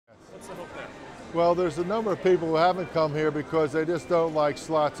Well, there's a number of people who haven't come here because they just don't like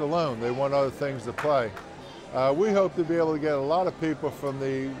slots alone. They want other things to play. We hope to be able to get a lot of people from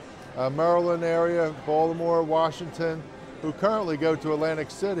the Maryland area, Baltimore, Washington, who currently go to Atlantic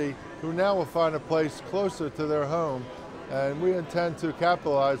City, who now will find a place closer to their home. And we intend to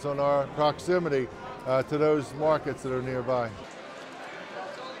capitalize on our proximity to those markets that are nearby.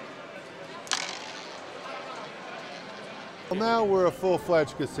 Well, now we're a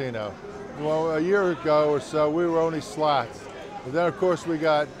full-fledged casino. Well, a year ago or so, we were only slots. But then, of course, we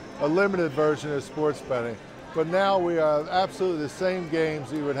got a limited version of sports betting. But now we are absolutely the same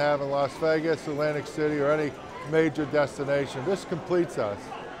games you would have in Las Vegas, Atlantic City, or any major destination. This completes us.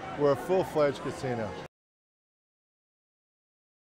 We're a full-fledged casino.